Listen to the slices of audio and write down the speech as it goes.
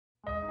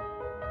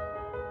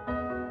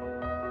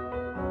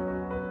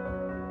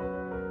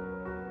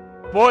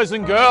Boys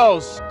and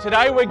girls,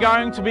 today we're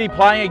going to be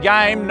playing a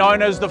game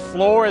known as The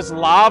Floor is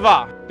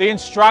Lava. The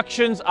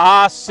instructions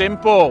are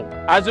simple.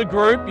 As a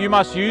group, you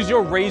must use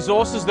your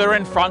resources that are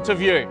in front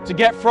of you to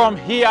get from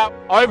here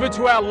over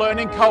to our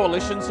Learning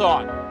Coalition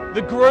side.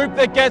 The group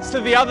that gets to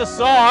the other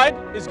side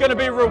is going to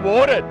be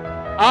rewarded.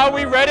 Are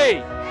we ready?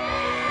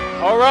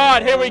 All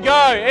right, here we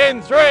go.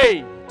 In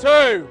 3,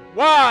 2,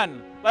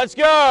 1, let's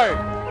go.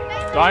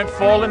 Don't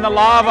fall in the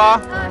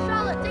lava.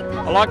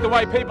 I like the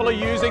way people are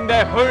using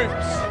their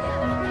hoops.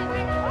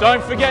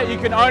 Don't forget, you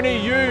can only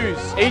use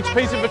each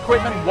piece of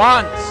equipment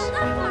once.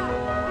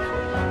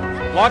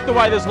 Like the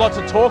way there's lots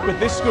of talk with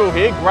this school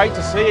here. Great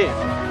to see you.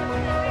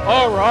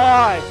 All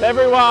right,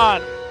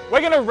 everyone.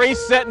 We're going to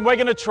reset and we're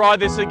going to try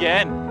this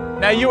again.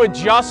 Now, you are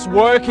just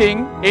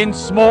working in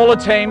smaller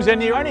teams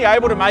and you're only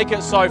able to make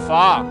it so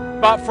far.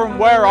 But from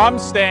where I'm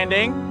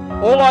standing,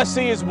 all I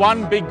see is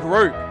one big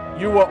group.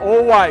 You were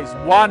always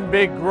one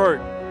big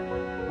group.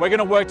 We're going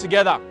to work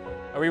together.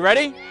 Are we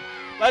ready?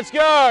 Let's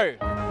go.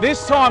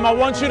 This time I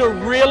want you to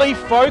really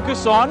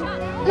focus on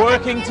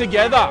working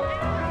together.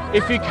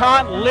 If you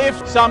can't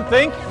lift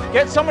something,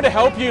 get someone to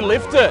help you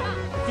lift it.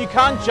 If you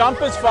can't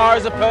jump as far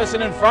as the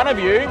person in front of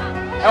you,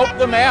 help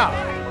them out.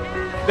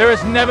 There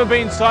has never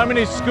been so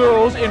many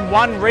schools in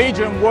one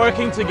region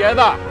working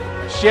together,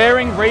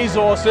 sharing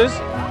resources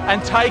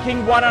and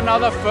taking one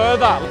another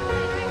further.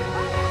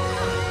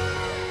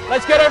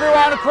 Let's get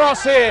everyone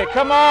across here,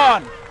 come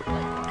on.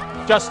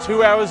 Just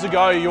 2 hours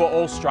ago, you were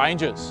all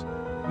strangers.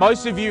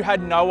 Most of you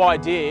had no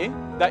idea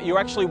that you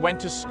actually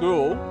went to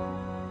school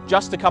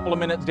just a couple of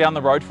minutes down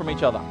the road from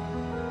each other.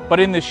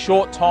 But in this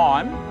short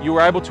time, you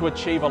were able to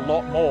achieve a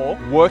lot more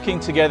working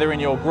together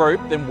in your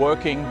group than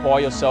working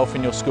by yourself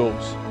in your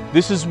schools.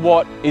 This is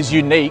what is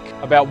unique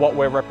about what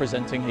we're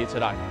representing here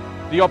today.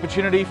 The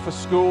opportunity for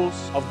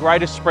schools of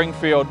Greater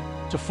Springfield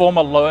to form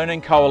a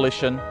learning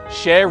coalition,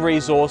 share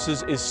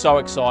resources is so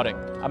exciting.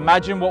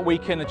 Imagine what we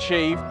can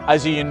achieve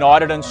as a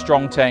united and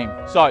strong team.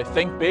 So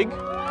think big,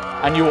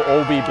 and you will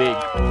all be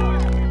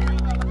big.